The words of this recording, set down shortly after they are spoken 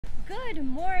Good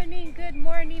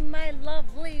morning, my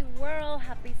lovely world.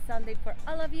 Happy Sunday for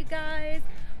all of you guys.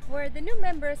 For the new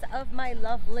members of my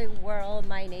lovely world,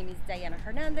 my name is Diana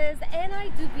Hernandez, and I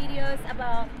do videos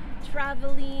about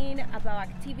traveling, about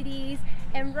activities,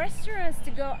 and restaurants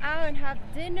to go out and have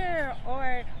dinner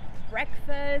or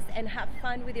breakfast and have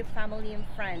fun with your family and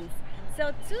friends.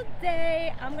 So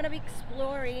today I'm gonna be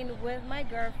exploring with my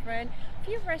girlfriend a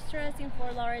few restaurants in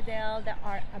Fort Lauderdale that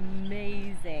are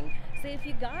amazing. So if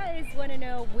you guys want to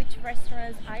know which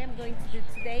restaurants I am going to do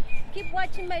today, keep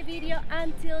watching my video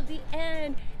until the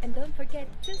end, and don't forget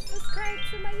to subscribe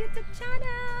to my YouTube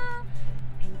channel.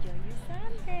 Enjoy your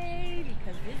Sunday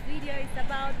because this video is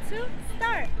about to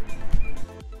start.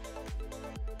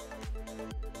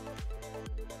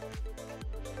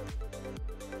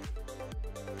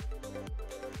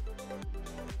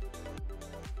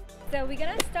 So we're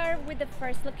gonna start with the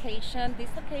first location. This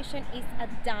location is a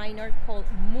diner called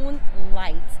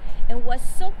Moonlite. And what's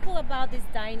so cool about this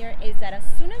diner is that as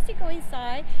soon as you go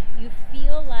inside, you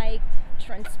feel like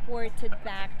transported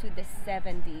back to the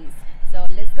 70s. So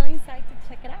let's go inside to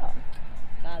check it out.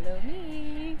 Follow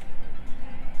me.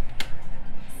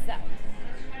 So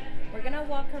we're gonna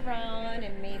walk around,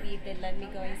 and maybe if they let me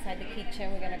go inside the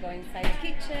kitchen, we're gonna go inside the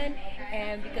kitchen.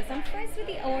 And because I'm friends with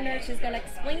the owner, she's gonna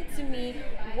explain to me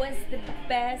what's the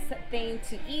best thing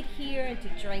to eat here and to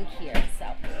drink here. So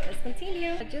let's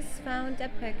continue. I just found a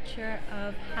picture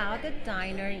of how the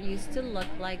diner used to look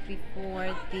like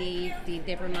before the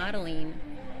remodeling.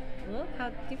 Look how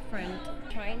different.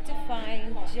 Trying to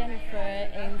find Jennifer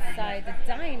inside the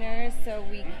diner so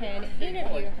we can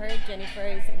interview her. Jennifer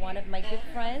is one of my good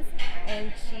friends,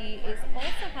 and she is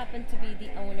also happened to be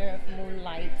the owner of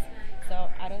Moonlite. So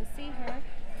I don't see her,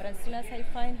 but as soon as I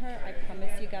find her, I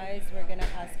promise you guys we're gonna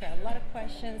ask her a lot of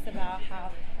questions about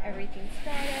how everything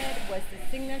started, what's the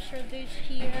signature dish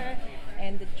here,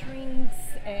 and the drinks,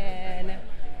 and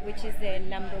which is the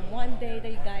 #1 day that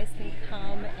you guys can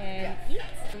come and eat.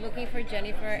 I'm looking for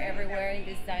Jennifer everywhere in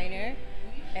this diner,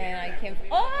 and I came.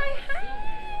 Oh, hi,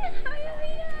 Amina. Hi,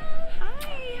 how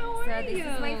are you? So this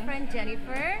is my friend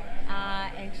Jennifer,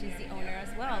 and she's the owner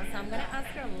as well. So I'm gonna ask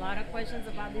her a lot of questions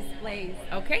about this place.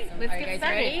 Okay, let's get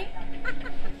started. Ready?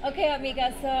 Okay,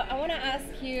 amiga, so I want to ask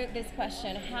you this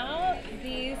question. How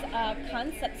this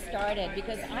concept started?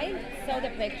 Because I saw the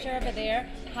picture over there,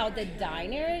 how the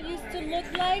diner used to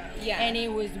look like, Yeah. and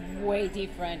it was way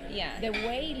different. Yeah. The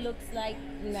way it looks like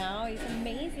now is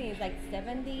amazing. It's like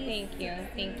 70s.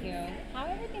 Thank you. How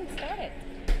everything started?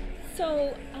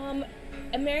 So,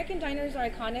 American diners are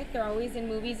iconic. They're always in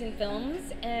movies and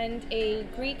films. And a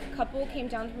Greek couple came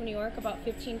down from New York about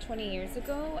 15-20 years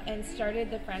ago and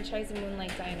started the franchise of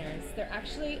Moonlight Diners. They're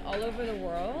actually all over the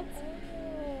world.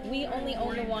 We only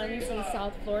own the ones in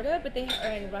South Florida, but they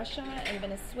are in Russia and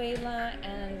Venezuela,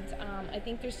 and I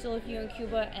think there's still a few in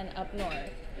Cuba and up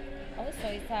north. Also,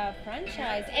 it's a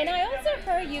franchise. And I also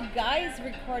heard you guys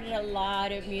recorded a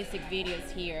lot of music videos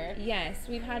here. Yes,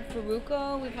 we've had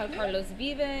Farruko, we've had Carlos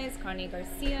Vives, Connie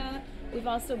Garcia. We've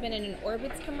also been in an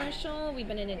Orbitz commercial, we've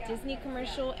been in a Disney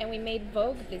commercial, and we made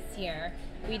Vogue this year.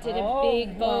 We did a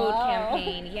big Vogue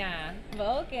campaign, yeah.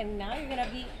 Vogue, and now you're gonna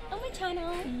be on my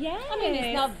channel. Yes. I mean,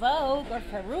 it's not Vogue or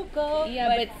Farruko.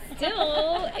 Yeah, but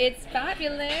still, it's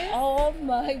fabulous. Oh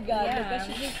my God, Yeah. look what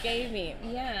she just gave me.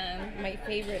 Yeah. My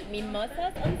favorite,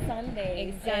 mimosas on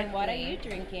Sundays. Exactly. And what are you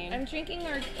drinking? I'm drinking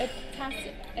our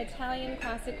Italian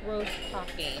classic roast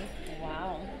coffee.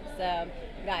 Wow. So,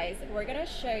 guys, we're gonna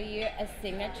show you a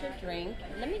signature drink.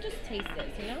 Let me just taste this,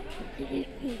 you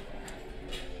know?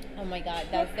 Oh my God,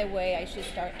 that's the way I should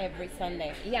start every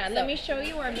Sunday. Yeah, So- let me show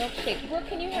you our milkshake. Well,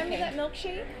 can you hand me Okay. that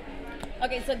milkshake?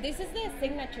 Okay, so this is the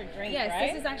signature drink, Yes,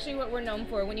 right? this is actually what we're known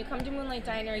for. When you come to Moonlight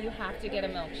Diner, you have to get a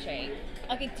milkshake.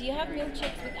 Okay, do you have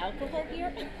milkshakes with alcohol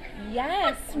here?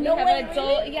 Yes, we No have way,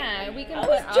 adult. really? Yeah, we can. I put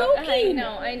was I joking.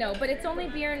 know, but it's only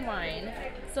beer and wine,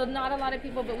 so not a lot of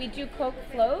people. But we do Coke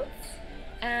floats,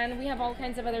 and we have all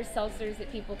kinds of other seltzers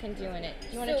that people can do in it. Do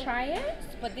you want to So- try it?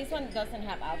 But this one doesn't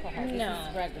have alcohol. This No.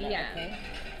 is regular, Yeah. okay?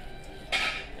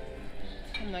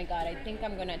 Oh my God, I think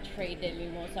I'm gonna trade the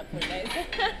mimosa for this.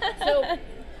 So,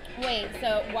 wait,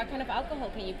 so what kind of alcohol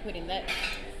can you put in that?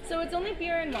 So it's only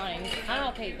beer and wine. Ah,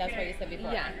 okay, that's what you said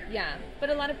before. Yeah. But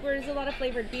there's a lot of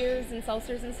flavored beers and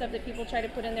seltzers and stuff that people try to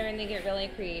put in there, and they get really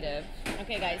creative.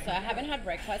 Okay, guys, so I haven't had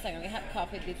breakfast. I only had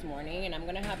coffee this morning, and I'm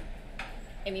gonna have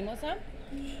a mimosa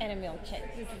and a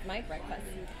milkshake. This is my breakfast.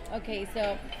 Okay,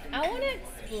 so I want to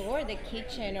explore the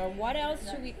kitchen, or what else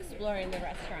should we explore in the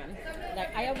restaurant?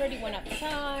 Like, I already went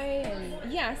outside,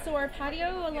 and Yeah, so our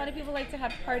patio, a lot of people like to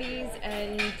have parties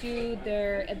and do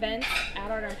their events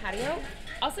out on our patio.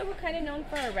 Also, we're kind of known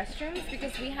for our restrooms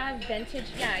because we have vintage.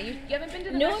 Yeah, you haven't been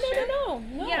to the No,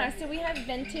 restroom? no. Yeah, so we have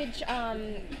vintage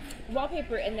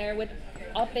wallpaper in there with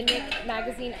authentic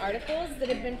magazine articles that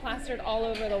have been plastered all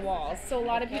over the walls. So a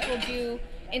lot of people do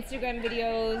Instagram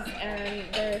videos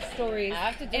and their stories. I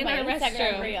have to do in my our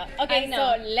Instagram restroom. reel. Okay,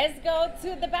 so let's go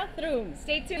to the bathroom.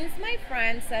 Stay tuned. Since my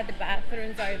friend said the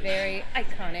bathrooms are very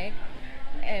iconic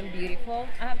and beautiful,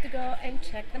 I have to go and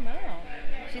check them out.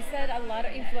 She said a lot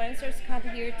of influencers come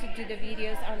here to do the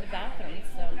videos on the bathrooms.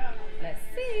 So let's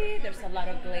see. There's a lot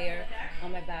of glare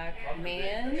on my back.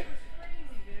 Man,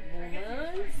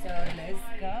 woman. So let's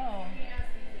go.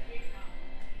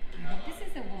 This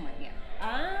is a woman, yeah.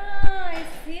 Ah, I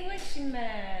see what she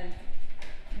meant.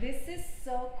 This is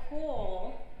so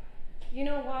cool. You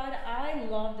know what? I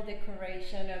love the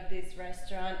decoration of this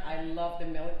restaurant. I love the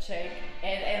milkshake,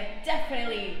 and I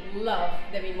definitely love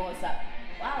the mimosa.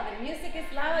 Wow, the music is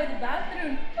loud in the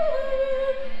bathroom.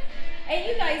 Woo! And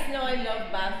you guys know I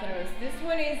love bathrooms. This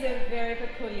one is very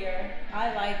peculiar.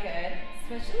 I like it,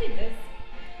 especially this.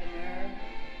 The mirror,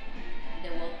 the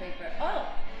wallpaper. Oh,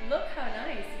 look how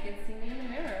nice. You can see me in the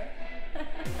mirror.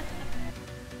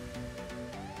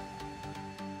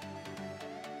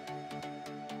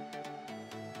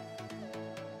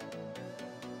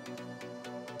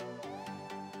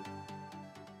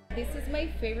 This is my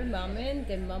favorite moment,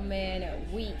 the moment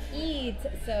we eat.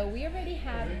 So we already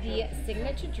have the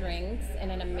signature drinks and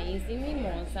an amazing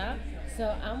mimosa.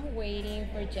 So I'm waiting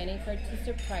for Jennifer to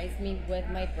surprise me with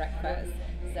my breakfast.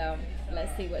 So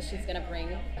let's see what she's gonna bring.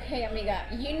 Hey amiga,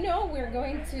 you know we're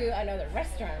going to another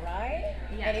restaurant, right?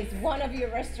 Yes. And it's one of your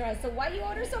restaurants, so why you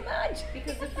order so much?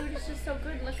 Because the food is just so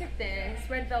good. Look at this.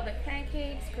 Red velvet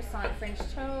pancakes, croissant French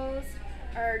toast,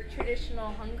 our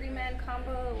traditional Hungry Man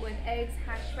combo with eggs,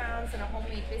 hash browns, and a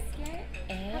homemade biscuit.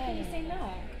 How can you say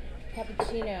no?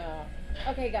 Cappuccino.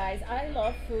 Okay guys, I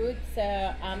love food, so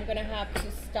I'm gonna have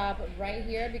to stop right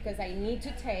here because I need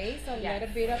to taste a little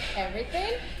bit of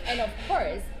everything. And of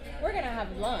course, we're gonna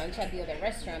have lunch at the other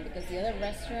restaurant because the other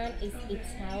restaurant is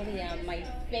Italian, my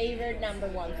favorite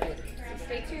 #1 food. So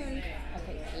stay tuned.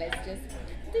 Okay, let's just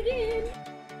dig in.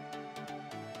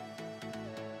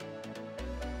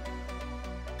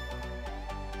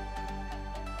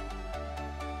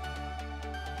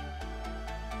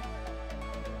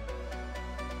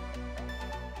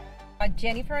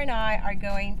 Jennifer and I are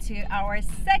going to our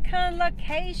second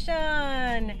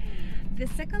location. The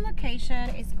second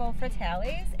location is called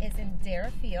Fratellis. It's in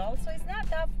Delray, so it's not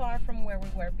that far from where we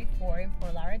were before in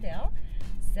Fort Lauderdale.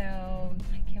 So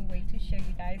I can't wait to show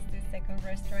you guys this second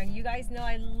restaurant. You guys know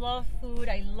I love food,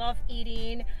 I love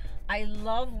eating, I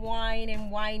love wine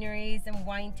and wineries and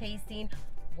wine tasting.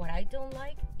 What I don't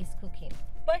like is cooking.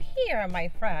 But here, my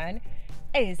friend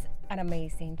is an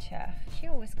amazing chef. She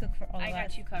always cooks for all of us. I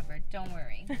got you covered, don't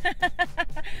worry.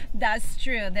 That's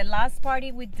true. The last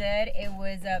party we did, it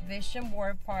was a vision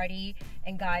board party.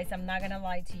 And guys, I'm not gonna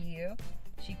lie to you.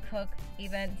 She cooked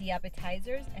even the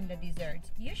appetizers and the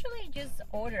desserts. Usually just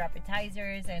order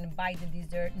appetizers and buy the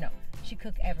dessert. No, she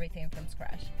cooked everything from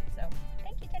scratch. So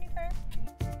thank you, Jennifer.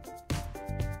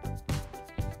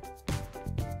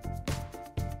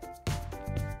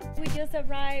 We just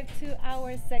arrived to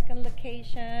our second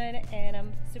location and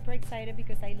I'm super excited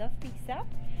because I love pizza.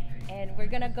 And we're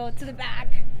gonna go to the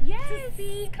back. Yes! To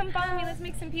see. Come follow me, let's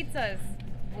make some pizzas.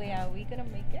 Wait, are we gonna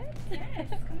make it? Yes,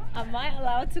 come on. Am I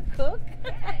allowed to cook?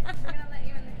 Yes, we're gonna let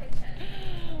you in the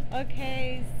kitchen.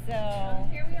 Okay, so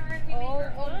Here we are, we make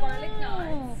our own garlic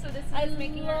knots. So this is I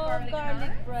making our love garlic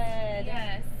knots. bread.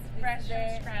 Yes, fresh is from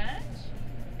it. scratch.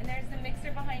 And there's the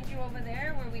mixer behind you over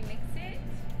there where we mix it.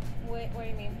 Wait, what do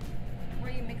you mean?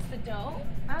 Where you mix the dough.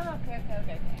 Oh, okay.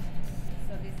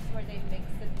 So this is where they mix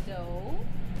the dough.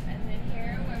 And then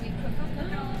here where we cook them,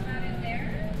 put all of that in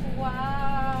there.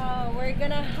 Wow, we're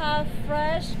gonna have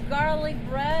fresh garlic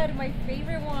bread, my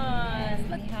favorite one.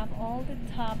 We have all the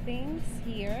toppings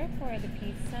here for the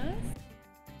pizzas.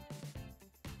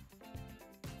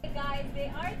 Hey guys,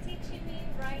 they are teaching me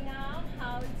right now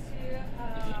how to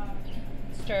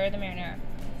Stir the marinara.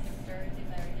 stir the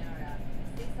marinara.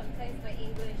 See, sometimes my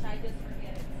English, I just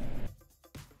forget it.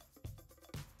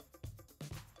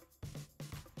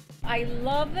 I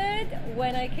love it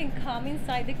when I can come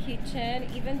inside the kitchen,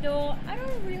 even though I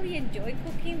don't really enjoy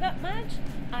cooking that much.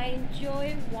 I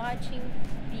enjoy watching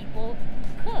people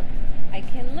cook. I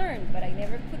can learn, but I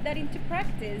never put that into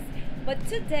practice. But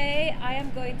today I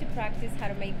am going to practice how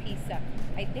to make pizza.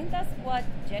 I think that's what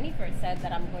Jennifer said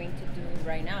that I'm going to do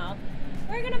right now.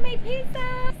 We're gonna make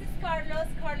pizza. This is Carlos.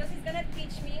 Carlos is gonna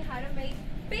teach me how to make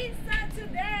pizza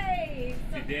today.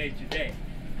 So Today.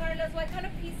 Carlos, what kind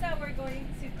of pizza we're going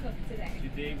to cook today?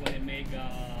 Today we're gonna make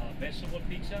vegetable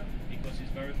pizza because it's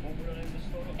very popular in the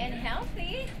store. And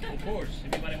healthy. Of course,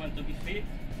 everybody wants to be fit.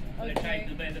 We're trying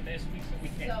to make the best pizza we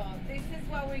can. So this is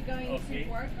what we're going to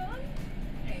work on.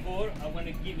 Before, I want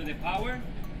to give you the power.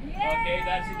 Yes. Okay,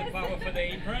 that's the power for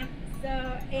the apron.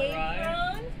 So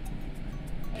apron.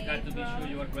 Right. You got to be sure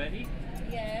you are ready.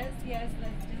 Yes, yes.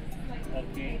 Let's just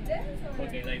like this.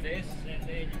 Okay, like this, and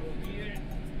then you go here.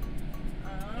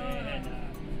 And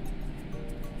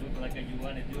look like you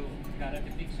want to do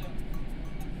karate pizza.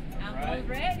 I'm all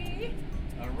ready.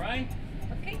 All right.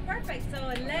 Okay, perfect. So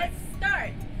let's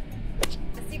start.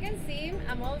 As you can see,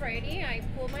 I'm all ready. I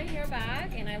pull my hair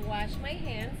back and I wash my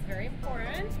hands. Very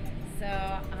important. So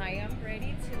I am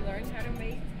ready to learn how to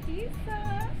make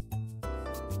pizza.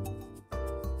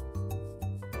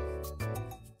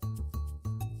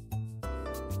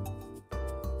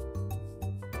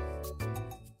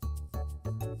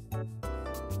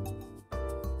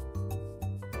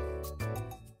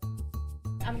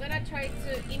 I'm gonna try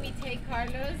to imitate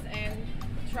Carlos and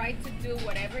try to do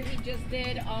whatever he just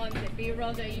did on the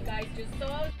B-roll that you guys just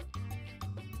saw.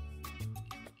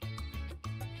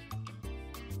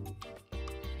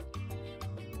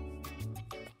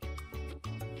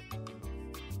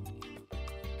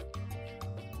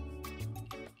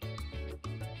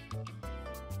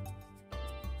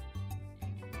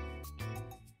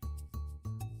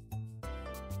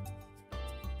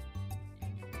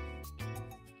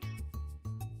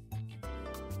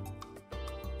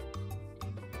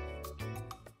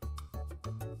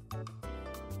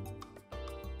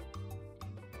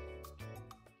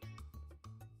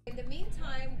 In the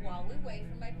meantime, while we wait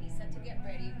for my pizza to get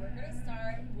ready, we're gonna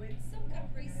start with some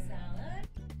Capri salad.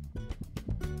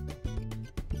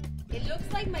 It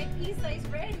looks like my pizza is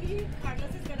ready.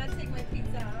 Carlos is gonna take my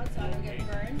pizza out so I don't get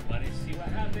burned. Let's see what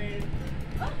happens.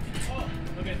 Oh,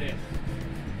 look at this.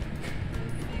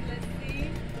 Let's see.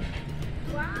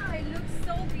 Wow, it looks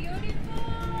so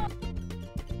beautiful.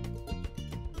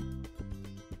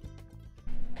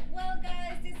 Well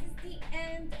guys, this is the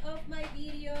end of my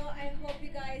video. I hope you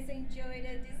guys enjoyed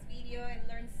this video and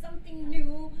learned something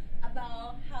new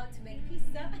about how to make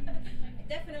pizza.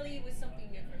 Definitely it was something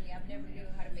new for me. I've never knew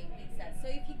how to make pizza. So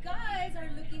if you guys are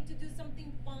looking to do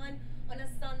something fun on a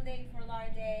Sunday for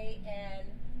Lauderdale and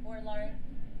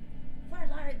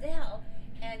Lauderdale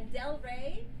and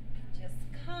Delray, just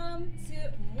come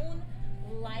to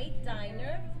Moonlite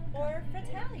Diner or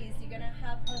Fratellis. You're gonna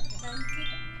have authentic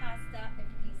pasta and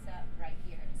pizza right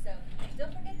here. So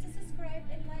don't forget to subscribe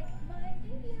and like my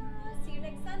video. See you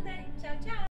next Sunday. Ciao, ciao.